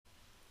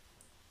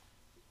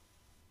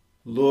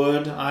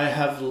Lord, I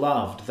have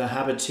loved the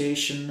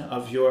habitation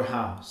of your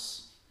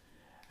house,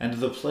 and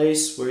the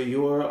place where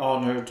your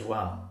honor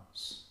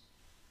dwells.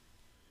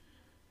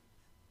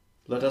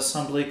 Let us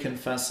humbly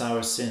confess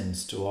our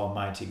sins to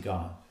Almighty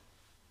God.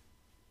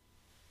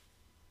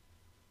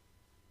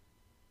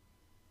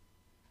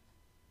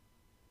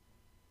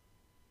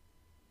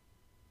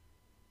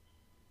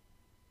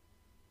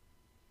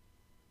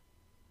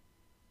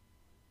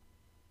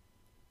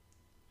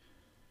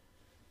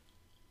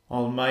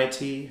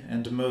 Almighty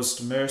and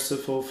most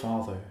merciful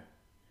Father,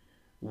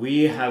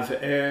 we have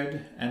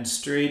erred and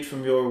strayed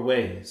from your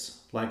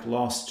ways like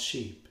lost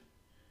sheep.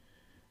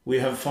 We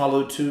have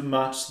followed too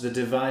much the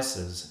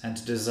devices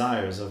and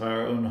desires of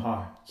our own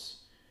hearts.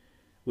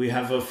 We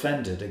have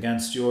offended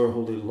against your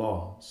holy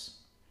laws.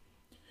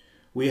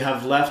 We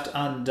have left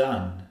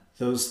undone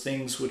those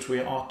things which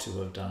we ought to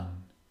have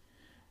done,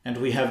 and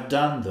we have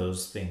done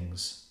those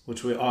things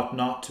which we ought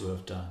not to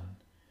have done.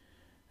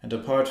 And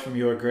apart from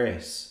your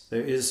grace,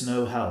 there is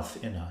no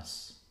health in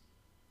us.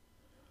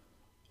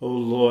 O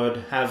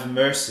Lord, have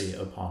mercy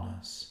upon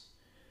us.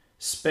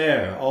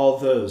 Spare all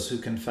those who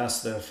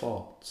confess their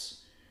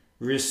faults.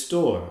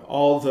 Restore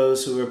all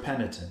those who are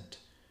penitent,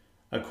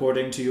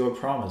 according to your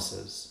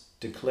promises,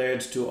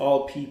 declared to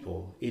all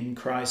people in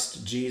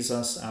Christ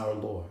Jesus our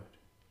Lord.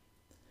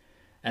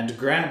 And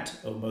grant,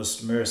 O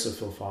most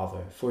merciful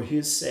Father, for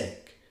his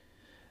sake,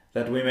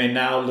 that we may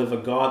now live a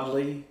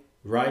godly,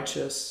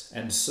 righteous,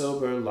 and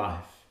sober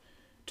life,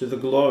 to the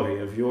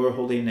glory of your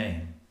holy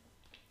name.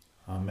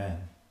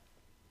 Amen.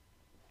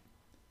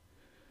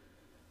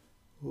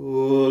 O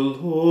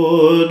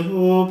Lord,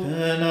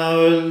 open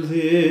our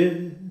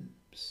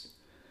lips,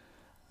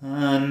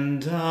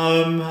 and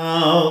our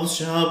mouths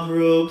shall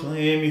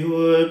proclaim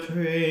your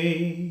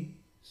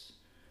praise.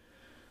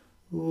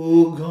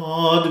 O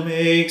God,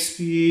 make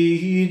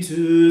speed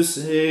to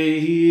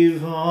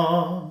save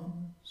us.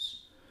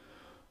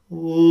 O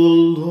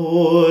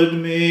Lord,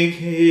 make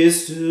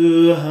haste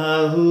to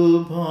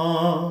help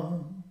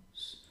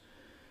us.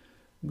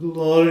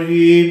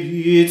 Glory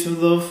be to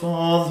the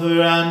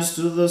Father, and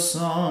to the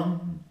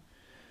Son,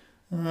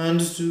 and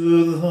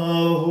to the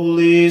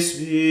Holy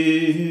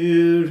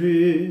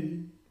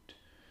Spirit,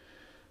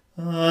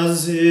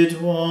 as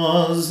it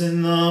was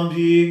in the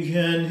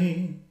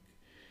beginning,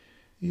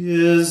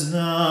 is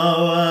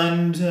now,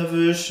 and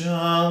ever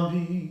shall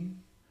be,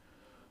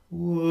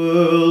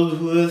 world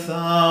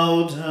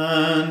without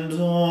end.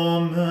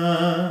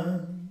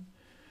 Amen.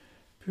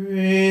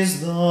 Praise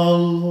the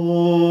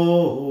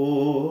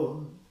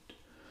Lord.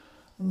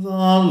 The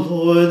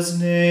Lord's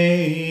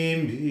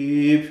name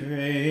be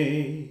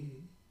praised.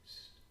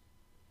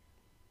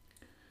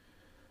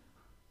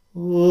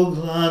 O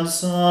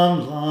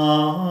gladsome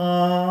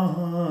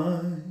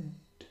light,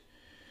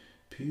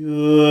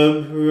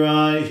 pure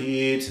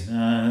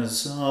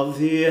brightness of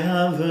the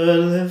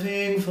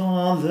ever-living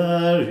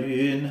Father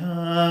in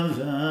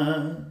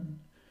heaven.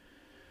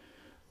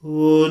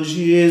 O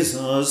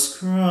Jesus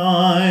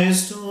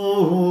Christ,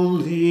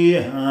 holy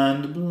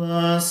and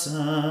blessed,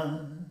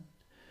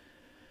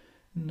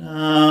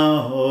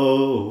 now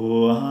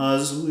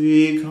as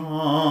we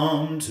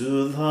come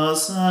to the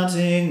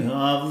setting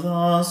of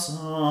the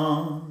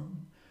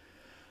sun,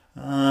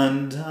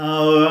 and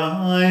our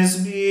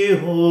eyes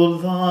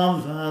behold the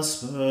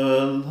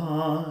vesper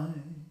light,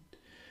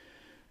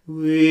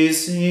 we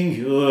sing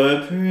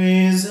your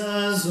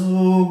praises,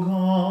 O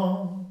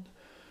God,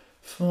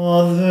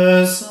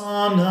 Father,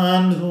 Son,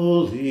 and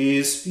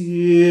Holy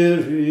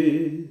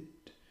Spirit.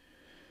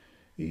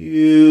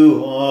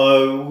 You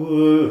are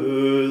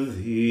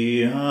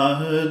worthy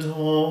at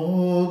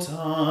all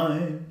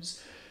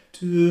times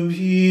to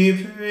be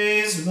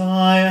praised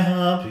by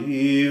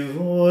happy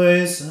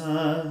voices.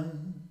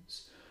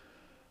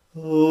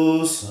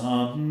 O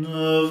Son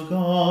of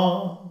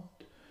God,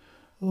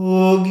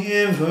 O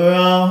Giver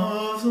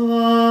of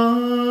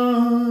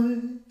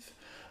life,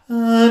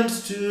 and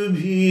to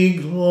be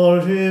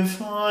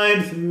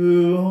glorified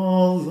through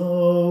all the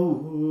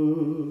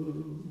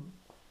world.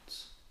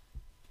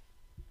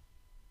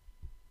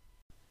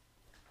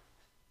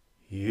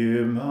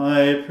 Hear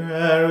my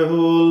prayer, O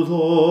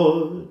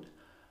Lord,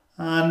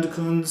 and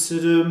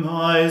consider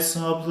my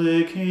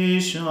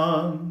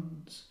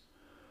supplications.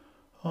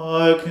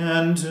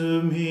 Hearken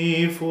to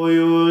me for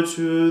your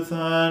truth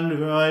and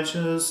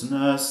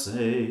righteousness'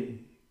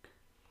 sake.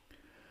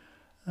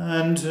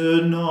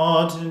 Enter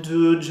not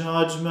into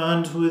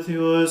judgment with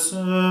your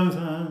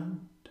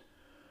servant,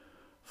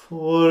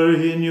 for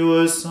in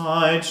your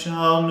sight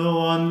shall no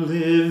one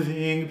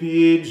living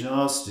be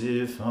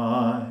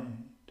justified.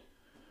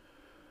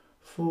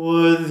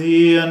 For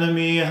the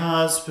enemy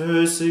has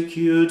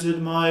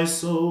persecuted my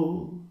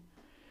soul.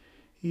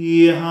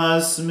 He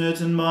has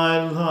smitten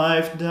my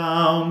life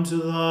down to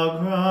the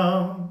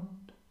ground.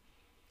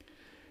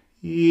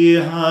 He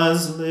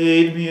has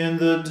laid me in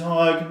the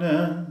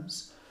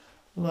darkness,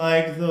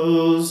 like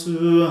those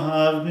who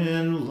have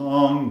been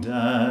long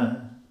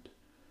dead.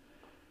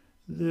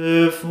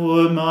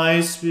 Therefore my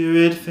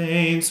spirit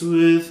faints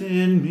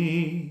within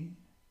me,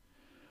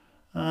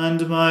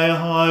 and my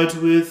heart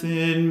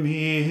within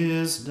me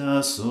is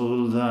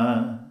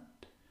desolate.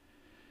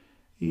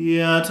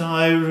 Yet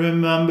I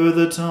remember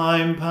the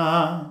time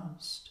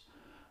past,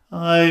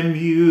 I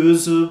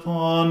muse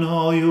upon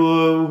all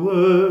your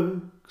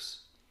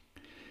works.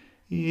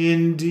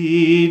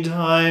 Indeed,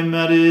 I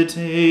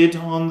meditate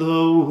on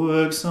the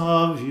works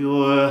of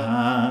your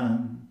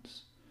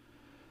hands.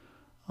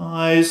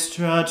 I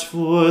stretch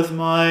forth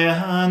my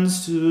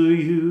hands to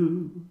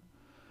you.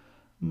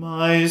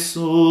 My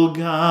soul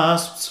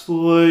gasps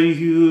for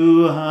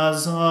you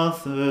as a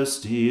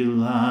thirsty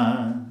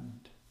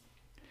land.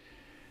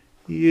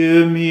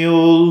 Hear me,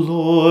 O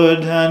Lord,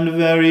 and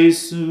very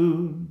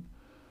soon,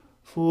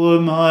 for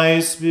my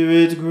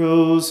spirit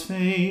grows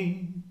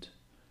faint.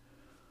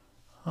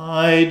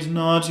 Hide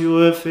not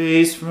your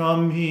face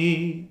from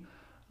me,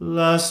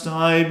 lest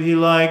I be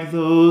like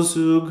those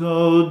who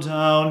go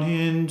down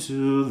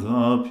into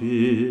the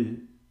pit.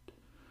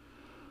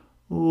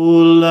 O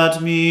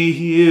let me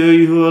hear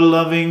your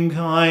loving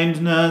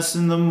kindness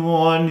in the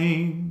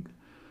morning,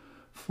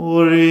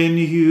 for in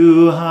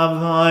you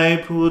have I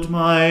put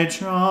my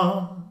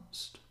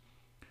trust.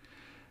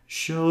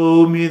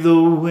 Show me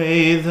the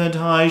way that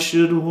I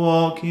should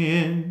walk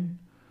in,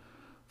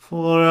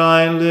 for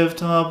I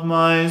lift up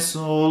my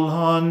soul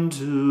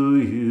unto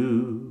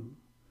you.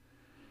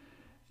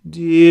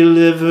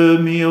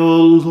 Deliver me, O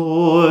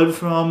Lord,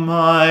 from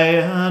my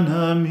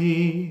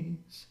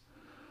enemies,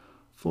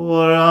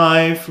 for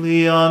I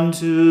flee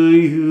unto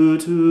you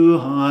to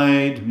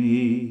hide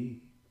me.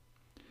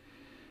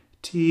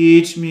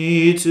 Teach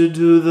me to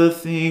do the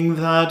thing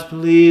that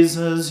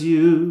pleases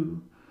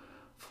you,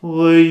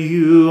 for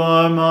you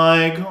are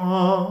my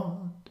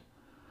God.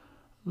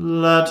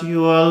 Let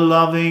your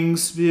loving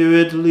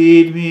Spirit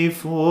lead me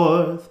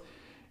forth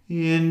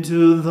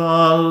into the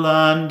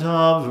land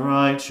of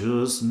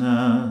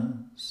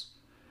righteousness.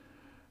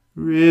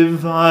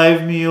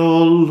 Revive me,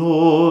 O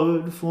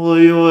Lord, for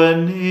your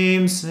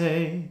name's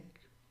sake,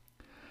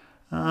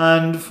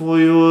 and for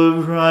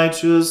your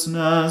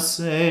righteousness'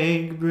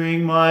 sake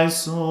bring my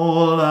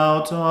soul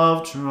out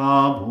of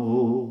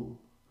trouble.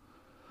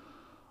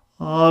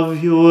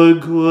 Of your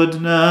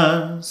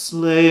goodness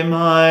slay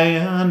my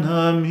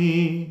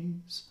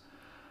enemies,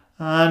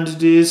 and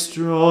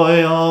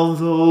destroy all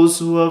those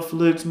who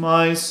afflict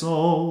my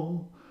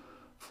soul,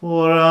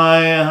 for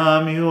I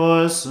am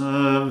your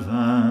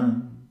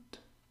servant.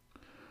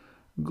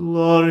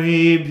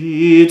 Glory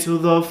be to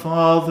the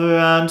Father,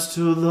 and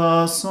to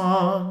the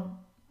Son,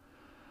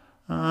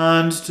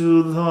 and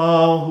to the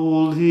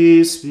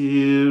Holy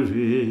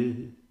Spirit,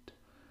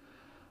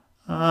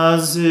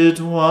 as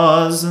it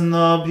was in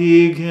the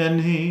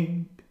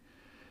beginning,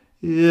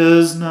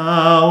 is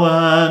now,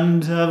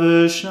 and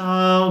ever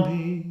shall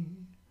be,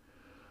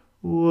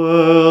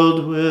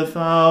 world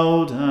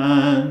without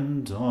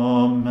end.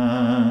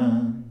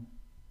 Amen.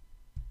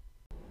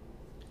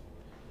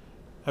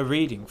 A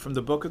reading from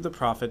the book of the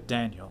prophet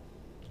Daniel.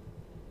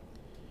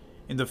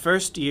 In the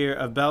first year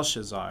of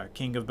Belshazzar,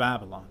 king of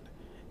Babylon,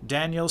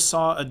 Daniel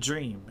saw a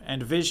dream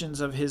and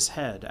visions of his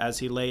head as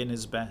he lay in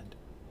his bed.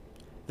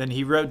 Then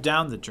he wrote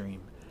down the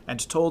dream and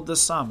told the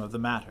sum of the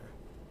matter.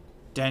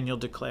 Daniel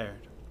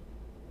declared,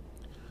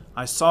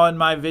 I saw in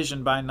my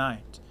vision by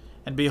night,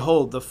 and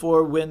behold, the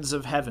four winds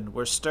of heaven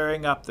were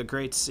stirring up the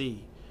great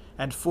sea,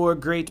 and four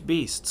great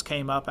beasts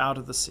came up out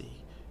of the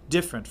sea,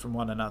 different from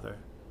one another.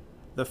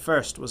 The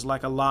first was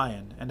like a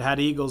lion, and had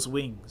eagle's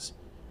wings.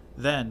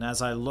 Then,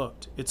 as I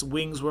looked, its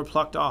wings were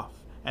plucked off,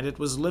 and it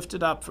was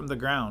lifted up from the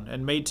ground,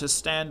 and made to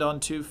stand on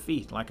 2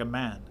 feet like a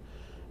man,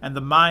 and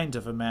the mind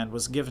of a man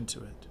was given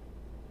to it.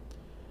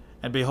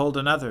 And behold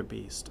another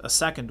beast, a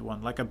second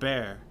one like a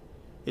bear.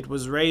 It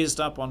was raised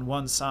up on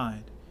one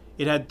side.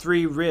 It had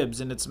 3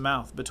 ribs in its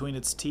mouth between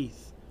its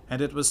teeth,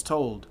 and it was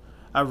told,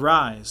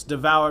 Arise,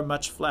 devour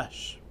much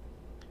flesh.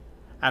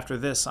 After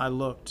this I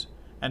looked,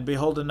 and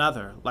behold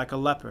another, like a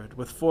leopard,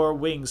 with 4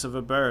 wings of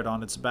a bird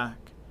on its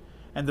back.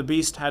 And the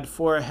beast had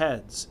 4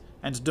 heads,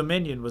 and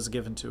dominion was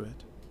given to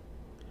it.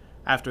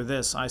 After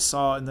this I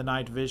saw in the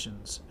night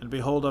visions, and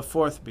behold a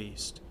 4th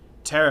beast,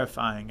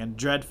 terrifying and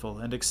dreadful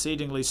and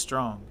exceedingly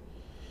strong.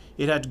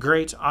 It had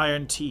great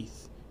iron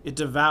teeth. It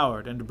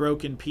devoured and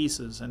broke in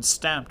pieces, and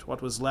stamped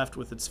what was left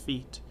with its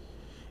feet.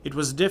 It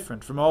was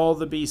different from all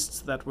the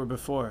beasts that were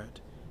before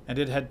it, and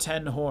it had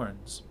 10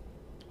 horns.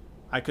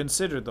 I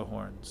considered the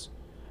horns,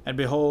 and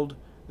behold,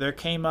 there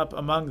came up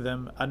among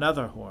them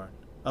another horn,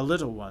 a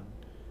little one,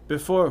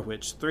 before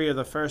which 3 of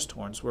the first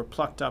horns were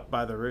plucked up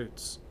by the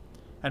roots.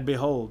 And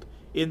behold,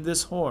 in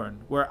this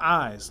horn were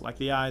eyes like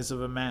the eyes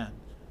of a man,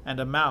 and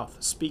a mouth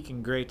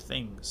speaking great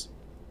things.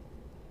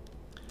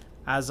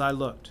 As I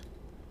looked,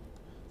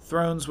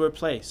 thrones were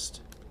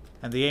placed,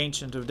 and the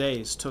Ancient of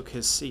Days took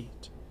his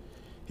seat.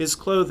 His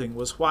clothing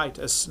was white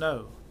as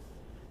snow,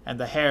 and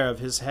the hair of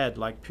his head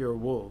like pure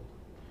wool.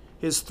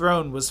 His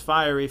throne was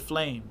fiery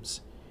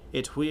flames,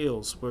 its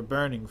wheels were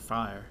burning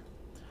fire.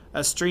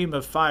 A stream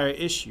of fire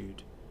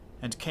issued,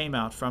 and came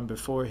out from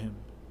before him.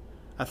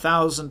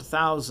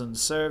 1,000,000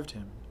 served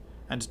him,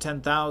 and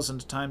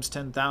 10,000 times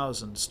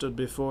 10,000 stood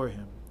before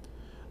him.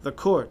 the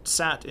court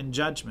sat in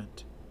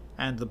judgment,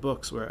 and the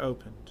books were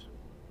opened.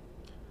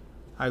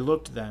 I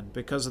looked then,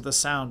 because of the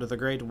sound of the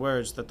great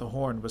words that the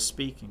horn was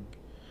speaking.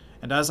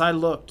 And as I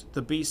looked,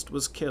 the beast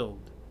was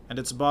killed, and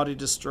its body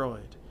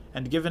destroyed,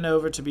 and given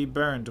over to be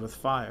burned with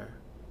fire.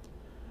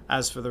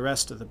 As for the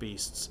rest of the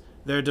beasts,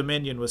 their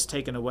dominion was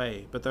taken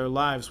away, but their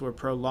lives were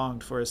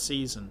prolonged for a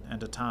season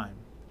and a time.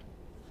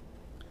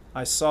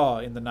 I saw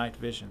in the night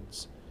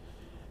visions,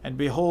 and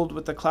behold,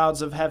 with the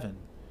clouds of heaven,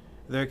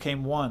 there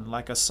came one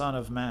like a son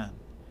of man,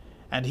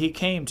 and he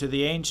came to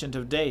the Ancient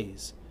of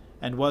Days,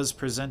 and was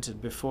presented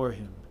before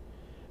him.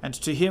 And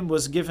to him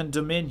was given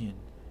dominion,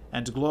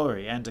 and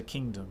glory, and a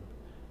kingdom,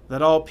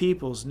 that all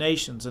peoples,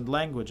 nations, and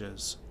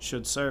languages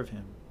should serve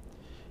him.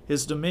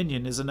 His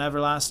dominion is an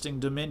everlasting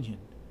dominion,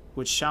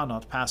 which shall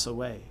not pass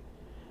away,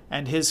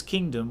 and his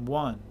kingdom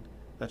one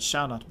that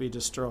shall not be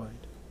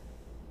destroyed.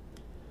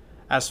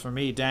 As for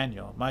me,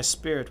 Daniel, my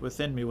spirit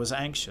within me was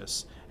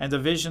anxious, and the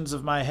visions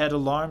of my head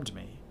alarmed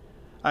me.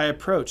 I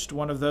approached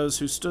one of those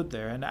who stood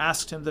there, and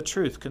asked him the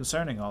truth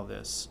concerning all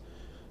this.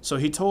 So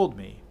he told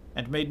me,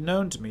 and made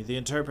known to me the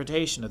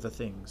interpretation of the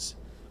things.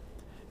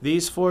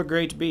 These 4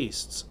 great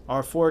beasts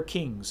are 4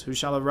 kings who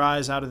shall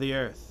arise out of the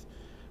earth,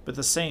 but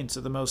the saints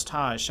of the Most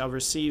High shall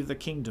receive the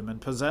kingdom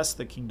and possess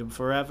the kingdom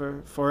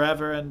forever,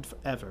 forever and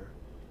ever.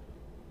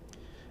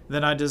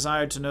 Then I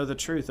desired to know the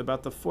truth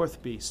about the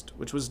 4th beast,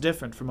 which was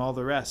different from all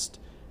the rest,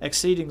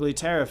 exceedingly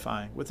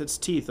terrifying, with its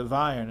teeth of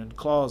iron and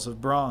claws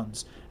of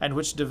bronze, and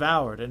which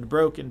devoured and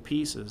broke in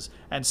pieces,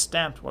 and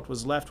stamped what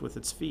was left with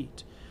its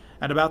feet,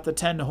 and about the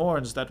 10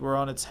 horns that were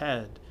on its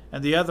head,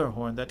 and the other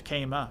horn that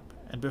came up,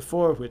 and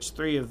before which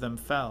 3 of them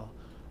fell,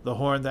 the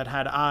horn that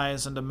had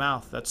eyes and a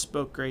mouth that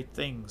spoke great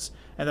things,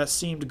 and that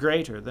seemed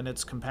greater than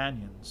its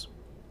companions.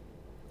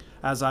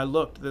 As I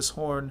looked, this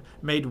horn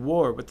made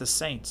war with the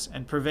saints,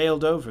 and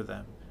prevailed over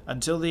them,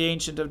 until the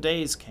Ancient of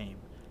Days came,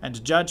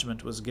 and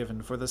judgment was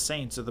given for the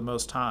saints of the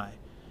Most High,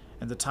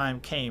 and the time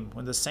came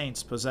when the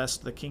saints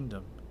possessed the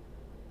kingdom.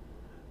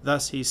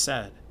 Thus he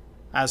said,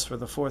 as for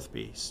the 4th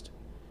beast,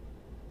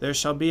 there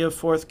shall be a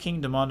 4th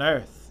kingdom on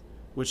earth,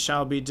 which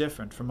shall be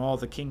different from all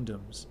the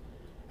kingdoms,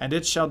 and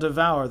it shall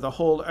devour the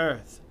whole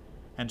earth,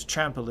 and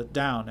trample it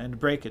down, and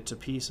break it to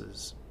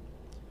pieces.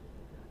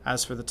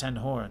 As for the 10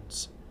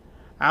 horns,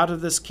 out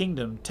of this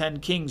kingdom 10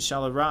 kings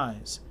shall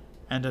arise,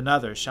 and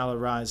another shall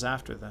arise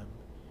after them.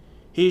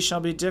 He shall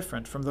be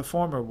different from the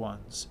former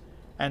ones,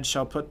 and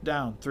shall put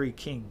down 3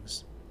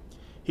 kings.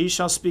 He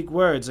shall speak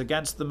words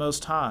against the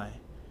Most High,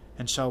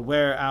 and shall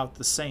wear out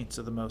the saints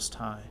of the Most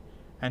High,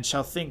 and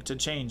shall think to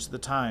change the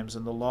times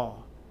and the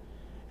law.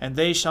 And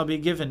they shall be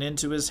given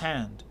into his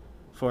hand,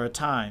 for a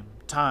time,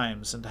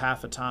 times, and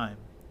half a time.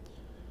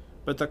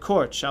 But the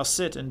court shall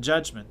sit in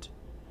judgment,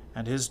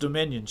 and his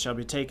dominion shall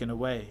be taken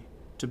away,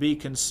 to be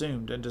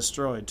consumed and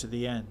destroyed to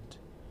the end.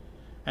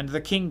 And the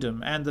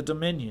kingdom and the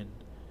dominion,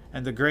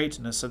 and the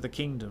greatness of the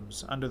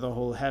kingdoms under the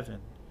whole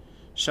heaven,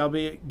 shall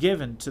be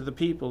given to the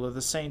people of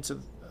the saints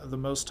of the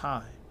Most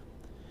High.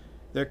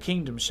 Their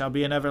kingdom shall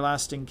be an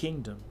everlasting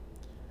kingdom,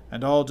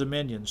 and all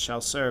dominions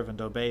shall serve and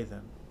obey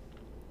them.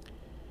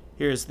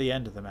 Here is the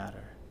end of the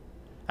matter.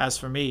 As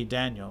for me,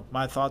 Daniel,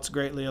 my thoughts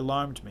greatly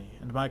alarmed me,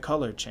 and my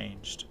color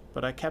changed,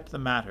 but I kept the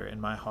matter in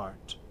my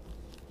heart.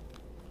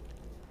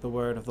 The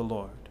word of the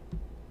Lord.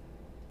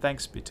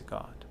 Thanks be to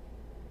God.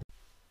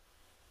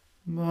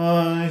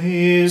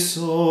 My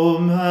soul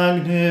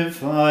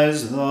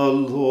magnifies the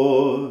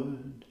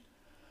Lord,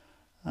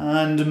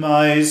 and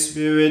my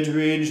spirit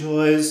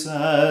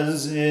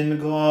rejoices in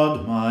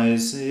God my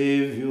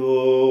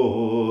Saviour.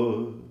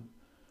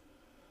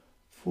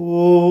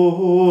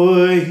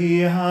 For he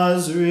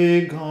has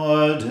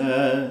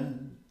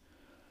regarded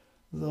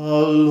the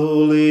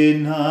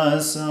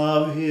lowliness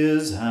of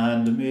his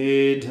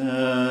handmaiden.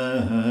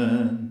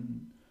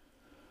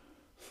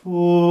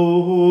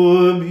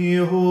 For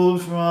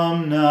behold,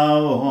 from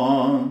now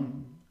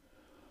on,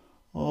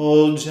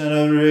 all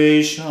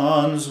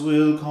generations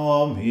will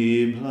call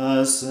me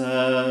blessed.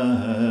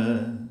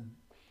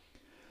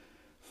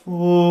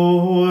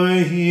 For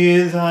he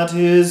that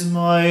is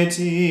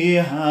mighty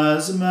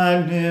has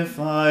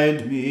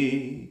magnified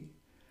me,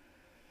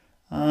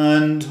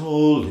 and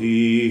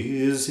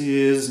holy is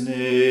his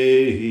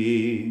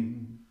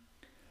name.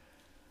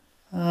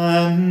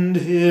 And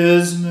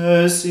his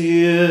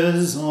mercy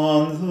is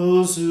on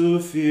those who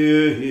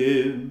fear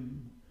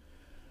him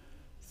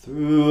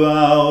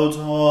throughout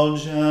all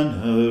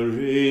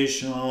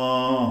generations.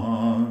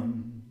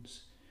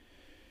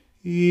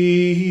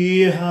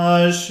 He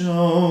has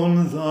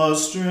shown the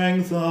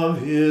strength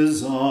of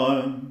his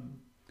arm.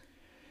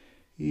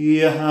 He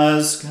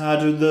has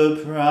scattered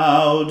the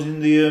proud in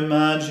the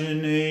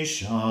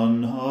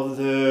imagination of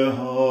their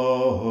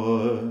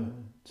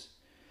hearts.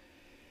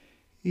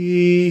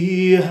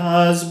 He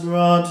has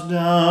brought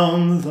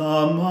down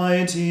the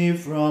mighty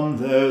from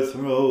their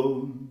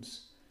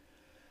thrones,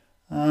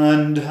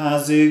 and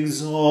has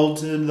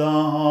exalted the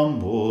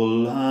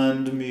humble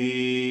and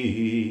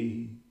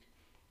meek.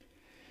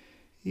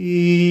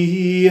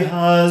 He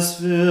has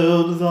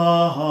filled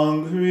the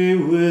hungry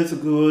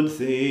with good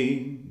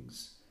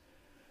things,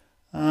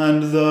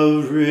 and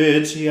the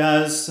rich he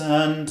has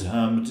sent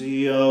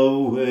empty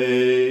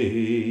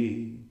away.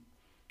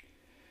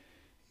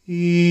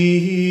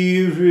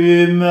 He,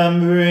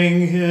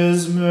 remembering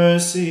his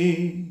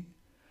mercy,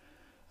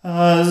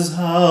 has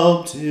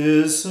helped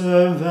his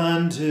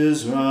servant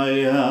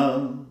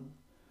Israel,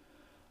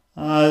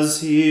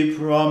 as he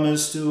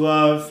promised to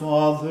our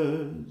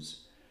fathers,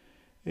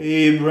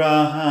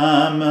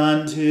 Abraham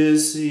and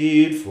his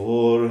seed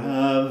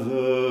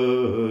forever.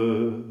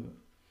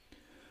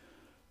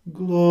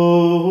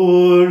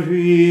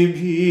 Glory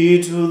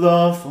be to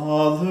the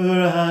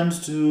Father and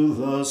to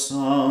the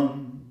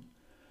Son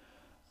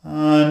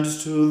and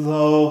to the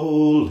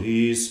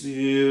Holy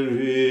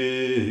Spirit,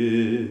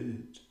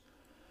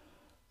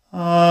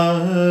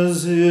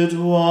 as it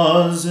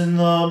was in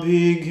the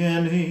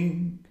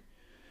beginning,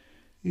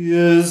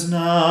 is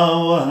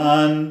now,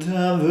 and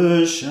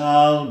ever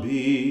shall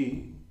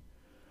be,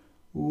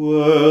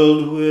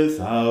 world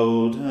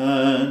without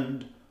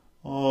end.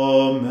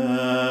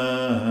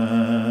 Amen.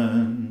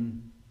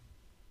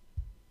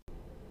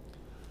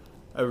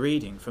 A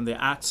reading from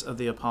the Acts of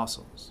the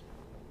Apostles.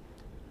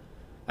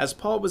 As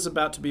Paul was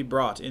about to be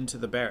brought into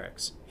the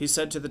barracks, he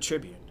said to the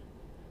tribune,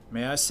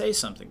 "May I say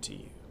something to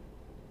you?"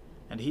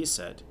 And he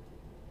said,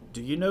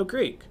 "Do you know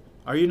Greek?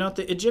 Are you not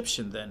the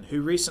Egyptian, then,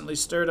 who recently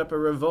stirred up a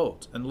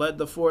revolt and led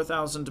the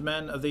 4,000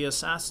 men of the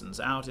assassins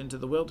out into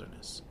the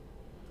wilderness?"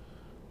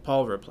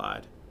 Paul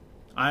replied,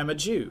 "I am a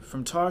Jew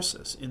from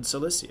Tarsus in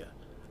Cilicia,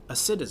 a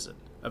citizen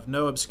of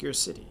no obscure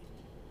city.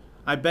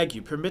 I beg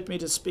you, permit me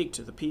to speak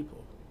to the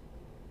people."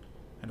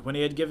 And when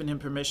he had given him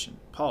permission,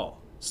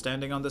 Paul,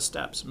 standing on the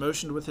steps,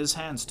 motioned with his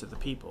hands to the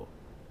people.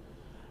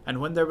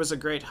 And when there was a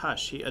great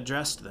hush, he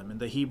addressed them in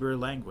the Hebrew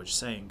language,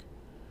 saying,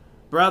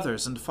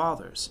 "Brothers and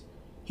fathers,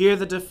 hear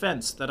the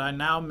defense that I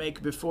now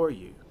make before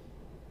you."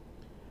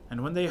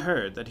 And when they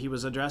heard that he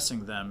was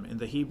addressing them in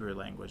the Hebrew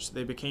language,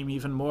 they became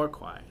even more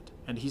quiet.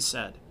 And he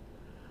said,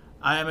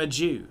 "I am a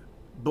Jew,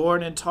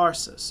 born in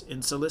Tarsus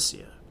in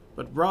Cilicia,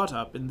 but brought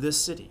up in this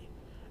city,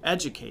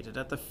 educated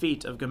at the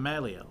feet of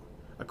Gamaliel,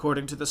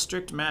 according to the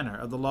strict manner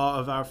of the law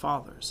of our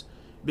fathers,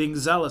 being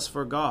zealous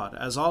for God,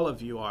 as all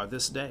of you are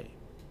this day.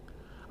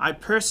 I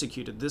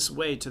persecuted this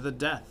way to the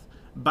death,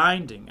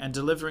 binding and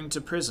delivering to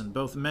prison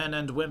both men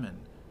and women,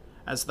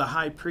 as the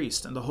high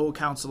priest and the whole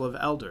council of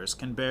elders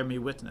can bear me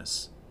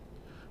witness.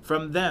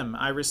 From them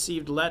I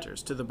received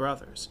letters to the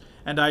brothers,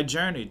 and I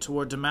journeyed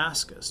toward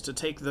Damascus to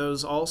take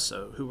those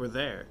also who were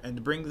there,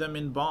 and bring them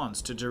in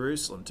bonds to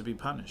Jerusalem to be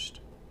punished.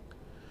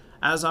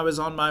 As I was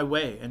on my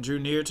way and drew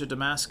near to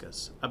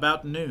Damascus,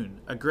 about noon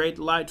a great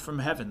light from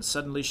heaven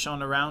suddenly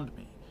shone around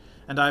me,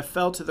 and I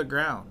fell to the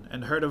ground,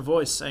 and heard a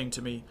voice saying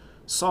to me,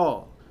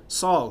 'Saul,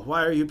 Saul,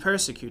 why are you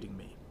persecuting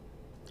me?'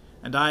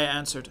 And I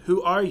answered,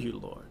 'Who are you,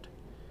 Lord?'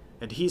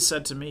 And he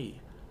said to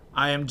me,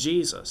 'I am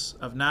Jesus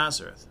of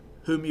Nazareth,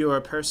 whom you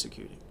are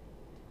persecuting.'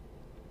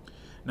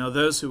 Now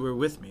those who were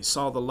with me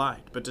saw the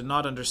light, but did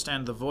not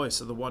understand the voice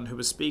of the one who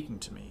was speaking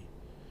to me.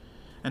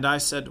 And I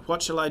said,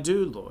 'What shall I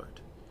do,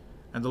 Lord?'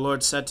 And the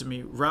Lord said to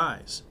me,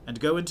 'Rise, and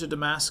go into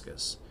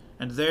Damascus,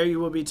 and there you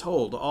will be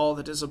told all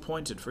that is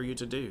appointed for you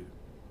to do.'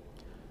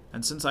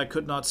 And since I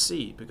could not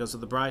see because of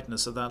the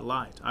brightness of that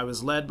light, I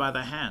was led by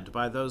the hand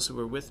by those who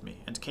were with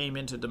me, and came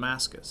into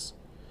Damascus.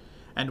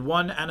 And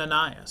one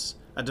Ananias,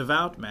 a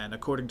devout man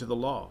according to the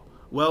law,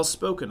 well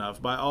spoken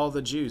of by all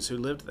the Jews who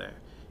lived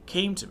there,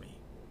 came to me,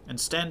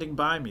 and standing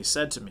by me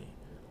said to me,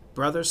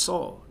 'Brother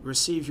Saul,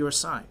 receive your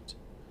sight.'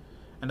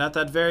 And at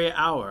that very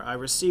hour I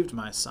received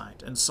my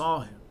sight, and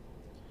saw him.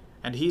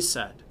 And he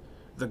said,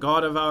 'The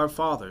God of our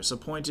fathers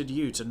appointed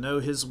you to know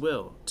his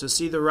will, to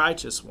see the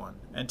righteous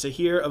one, and to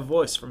hear a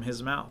voice from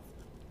his mouth.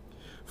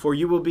 For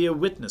you will be a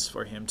witness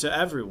for him to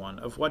everyone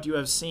of what you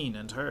have seen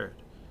and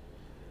heard.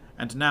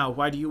 And now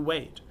why do you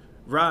wait?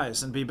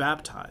 Rise and be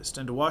baptized,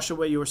 and wash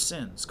away your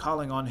sins,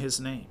 calling on his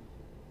name.'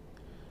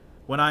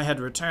 When I had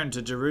returned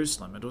to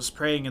Jerusalem and was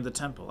praying in the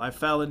temple, I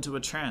fell into a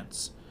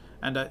trance,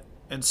 and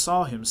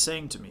saw him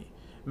saying to me,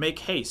 'Make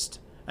haste,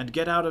 and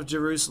get out of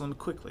Jerusalem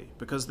quickly,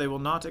 because they will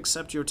not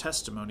accept your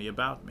testimony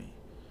about me.'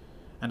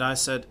 And I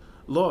said,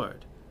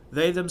 'Lord,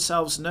 they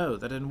themselves know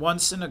that in one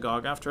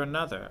synagogue after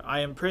another I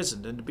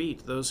imprisoned and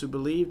beat those who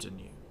believed in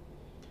you.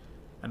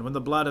 And when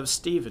the blood of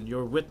Stephen,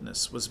 your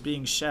witness, was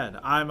being shed,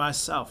 I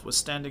myself was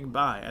standing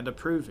by and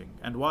approving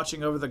and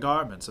watching over the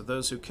garments of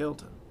those who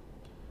killed him.'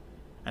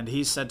 And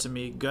he said to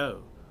me,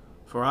 'Go,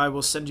 for I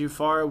will send you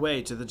far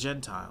away to the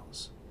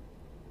Gentiles.'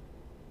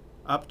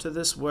 Up to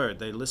this word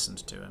they listened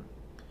to him.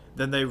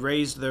 Then they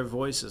raised their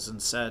voices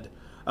and said,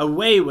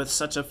 'Away with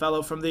such a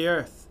fellow from the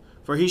earth,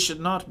 for he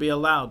should not be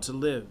allowed to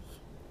live.'"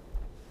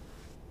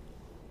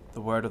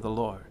 The word of the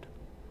Lord.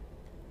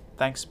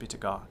 Thanks be to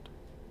God.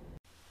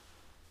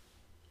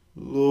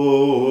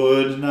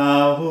 Lord,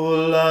 now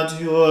let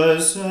your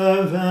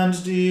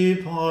servant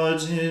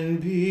depart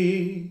in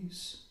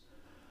peace,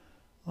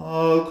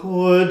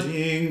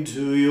 according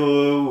to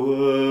your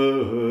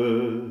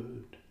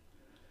word.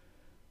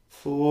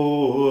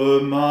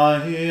 For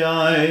my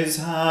eyes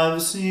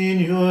have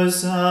seen your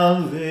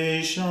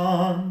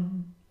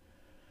salvation,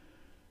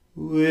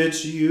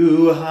 which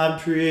you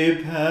have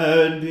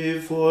prepared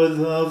before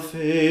the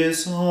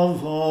face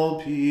of all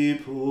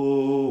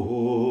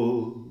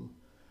people,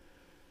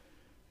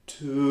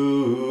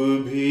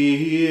 to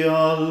be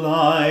a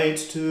light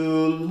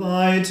to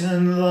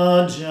lighten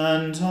the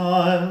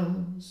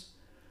Gentiles,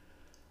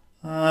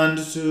 and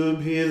to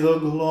be the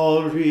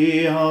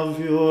glory of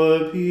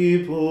your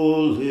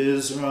people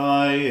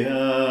Israel.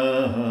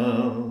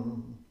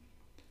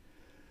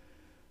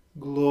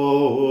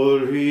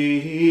 Glory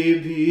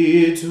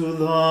be to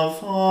the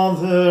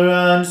Father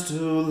and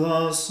to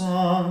the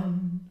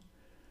Son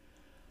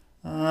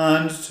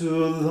and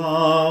to the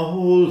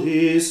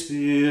Holy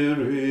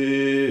Spirit,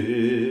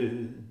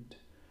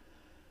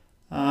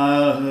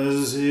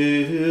 as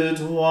it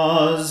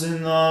was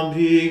in the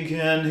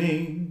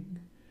beginning,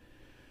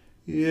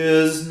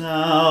 is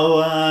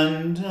now,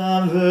 and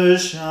ever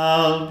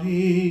shall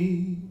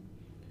be,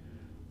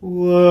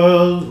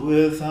 world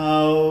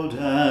without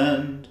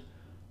end.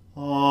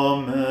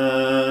 Amen.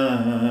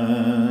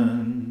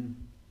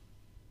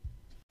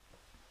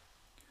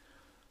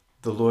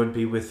 The Lord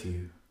be with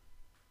you.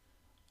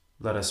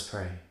 Let us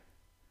pray.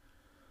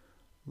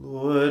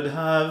 Lord,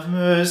 have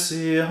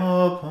mercy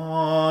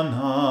upon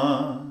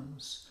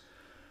us.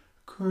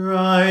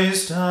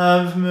 Christ,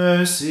 have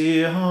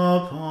mercy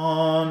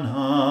upon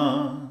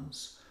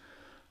us.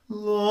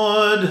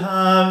 Lord,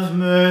 have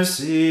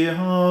mercy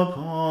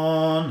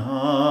upon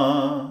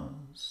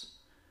us.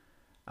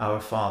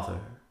 Our Father,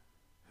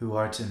 who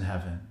art in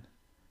heaven,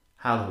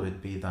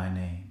 hallowed be thy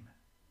name.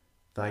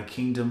 Thy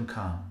kingdom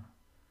come,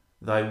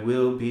 thy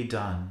will be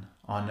done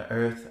on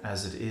earth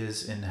as it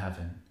is in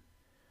heaven.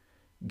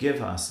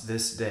 Give us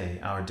this day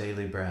our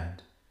daily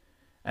bread,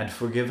 and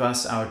forgive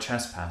us our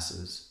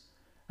trespasses,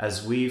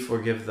 as we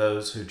forgive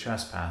those who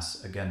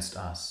trespass against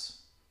us.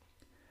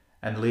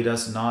 And lead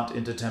us not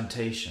into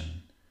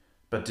temptation,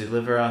 but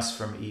deliver us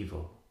from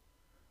evil.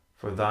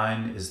 For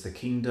thine is the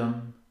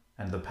kingdom,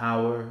 and the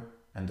power,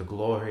 and the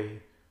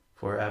glory,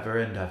 forever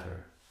and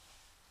ever.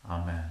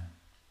 Amen.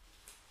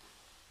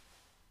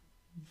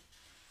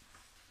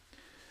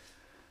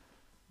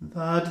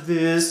 That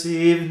this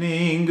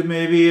evening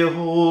may be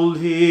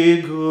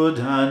wholly good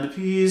and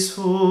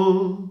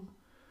peaceful,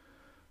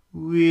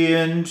 we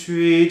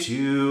entreat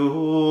you,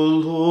 O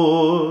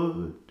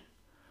Lord,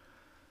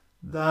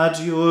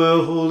 that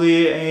your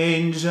holy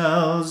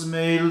angels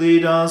may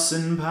lead us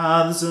in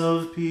paths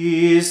of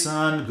peace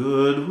and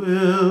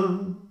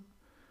goodwill.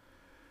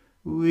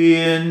 We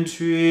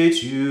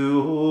entreat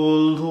you, O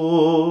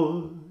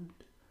Lord,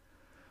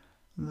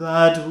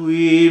 that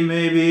we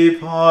may be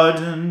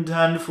pardoned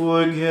and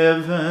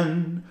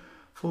forgiven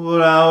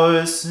for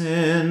our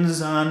sins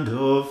and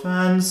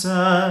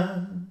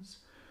offenses.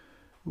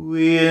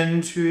 We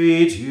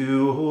entreat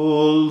you,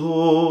 O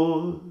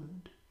Lord,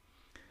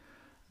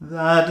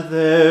 that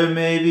there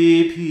may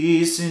be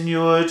peace in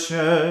your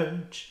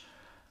church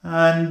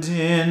and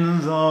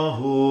in the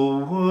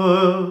whole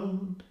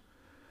world.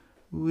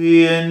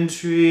 We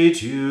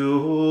entreat you,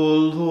 O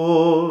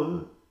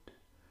Lord,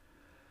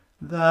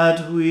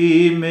 that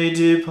we may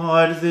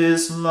depart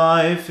this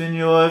life in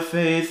your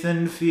faith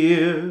and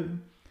fear,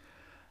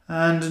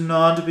 and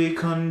not be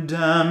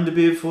condemned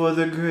before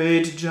the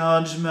great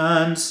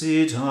judgment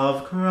seat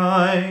of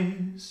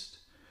Christ.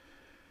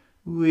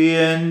 We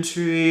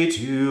entreat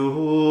you,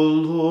 O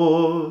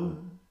Lord,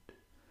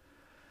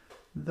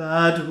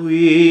 that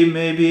we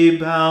may be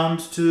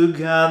bound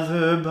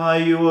together by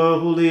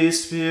your Holy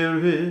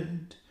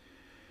Spirit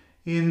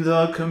in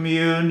the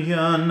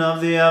communion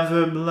of the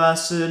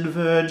ever-blessed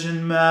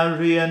Virgin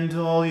Mary and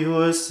all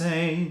your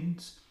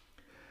saints,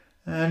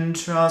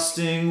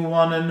 entrusting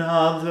one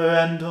another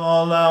and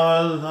all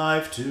our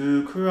life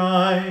to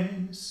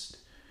Christ.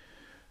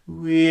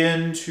 We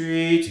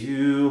entreat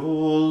you,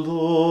 O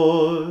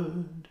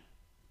Lord.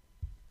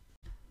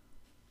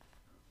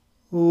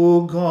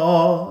 O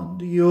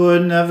God, your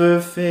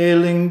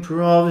never-failing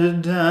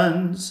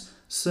providence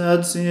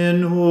sets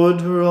in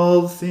order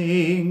all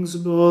things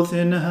both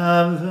in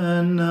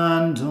heaven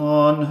and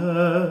on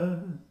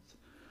earth.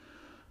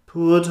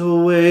 Put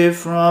away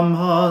from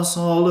us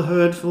all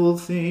hurtful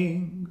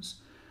things,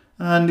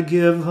 and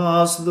give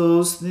us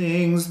those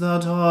things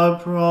that are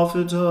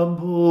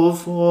profitable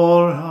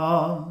for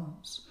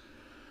us.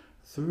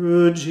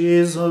 Through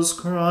Jesus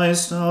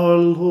Christ our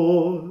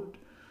Lord,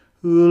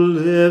 who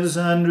lives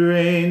and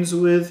reigns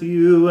with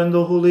you and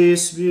the Holy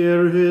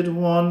Spirit,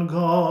 one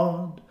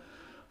God,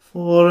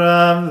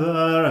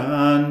 forever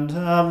and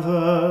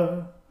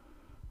ever.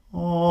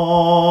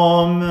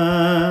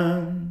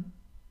 Amen.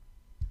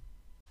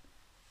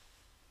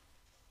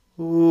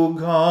 O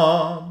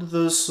God,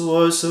 the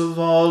source of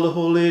all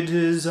holy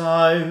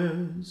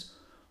desires,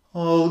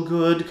 all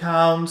good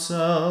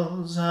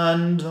counsels,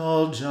 and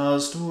all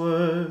just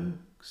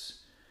works,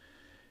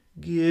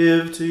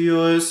 give to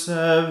your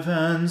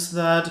servants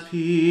that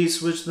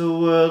peace which the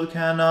world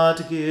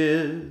cannot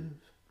give,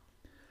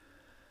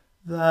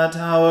 that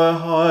our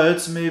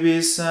hearts may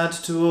be set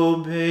to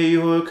obey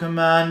your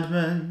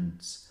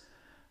commandments,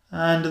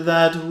 and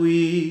that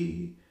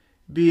we,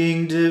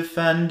 being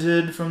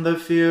defended from the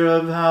fear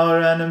of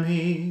our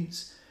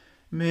enemies,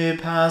 may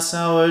pass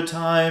our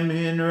time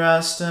in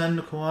rest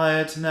and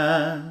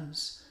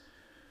quietness.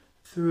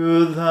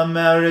 Through the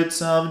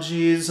merits of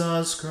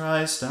Jesus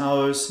Christ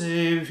our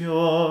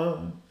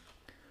Saviour.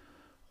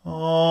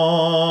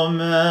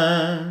 Amen.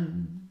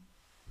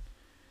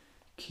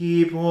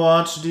 Keep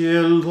watch,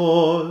 dear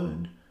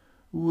Lord,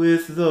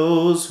 with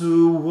those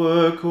who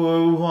work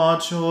or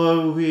watch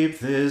or weep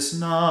this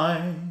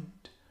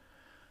night,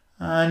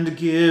 and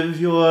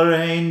give your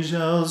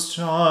angels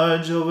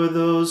charge over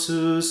those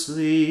who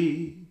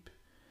sleep.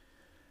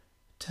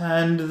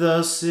 Tend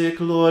the sick,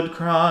 Lord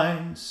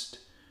Christ.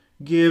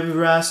 Give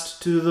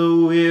rest to the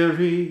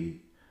weary.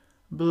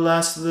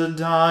 Bless the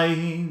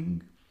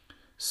dying.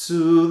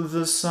 Soothe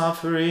the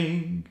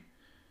suffering.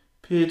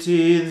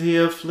 Pity the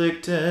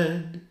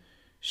afflicted.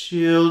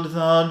 Shield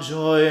the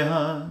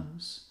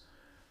joyous.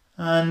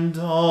 And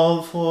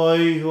all for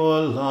your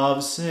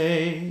love's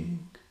sake.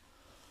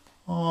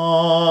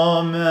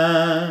 Amen.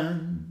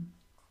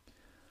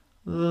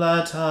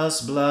 Let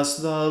us bless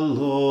the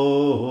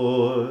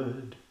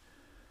Lord.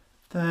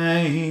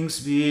 Thanks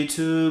be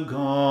to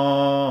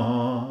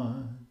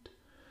God.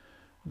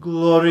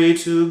 Glory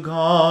to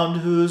God,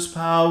 whose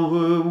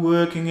power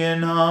working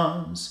in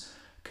us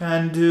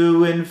can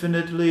do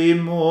infinitely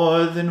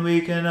more than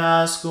we can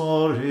ask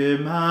or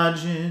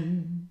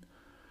imagine.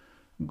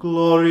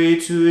 Glory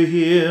to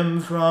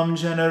him from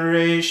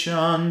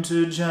generation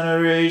to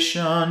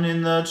generation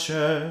in the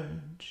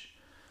Church,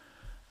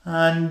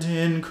 and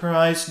in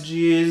Christ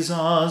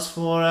Jesus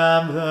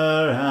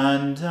forever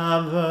and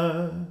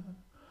ever.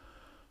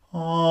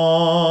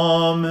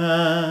 Amen.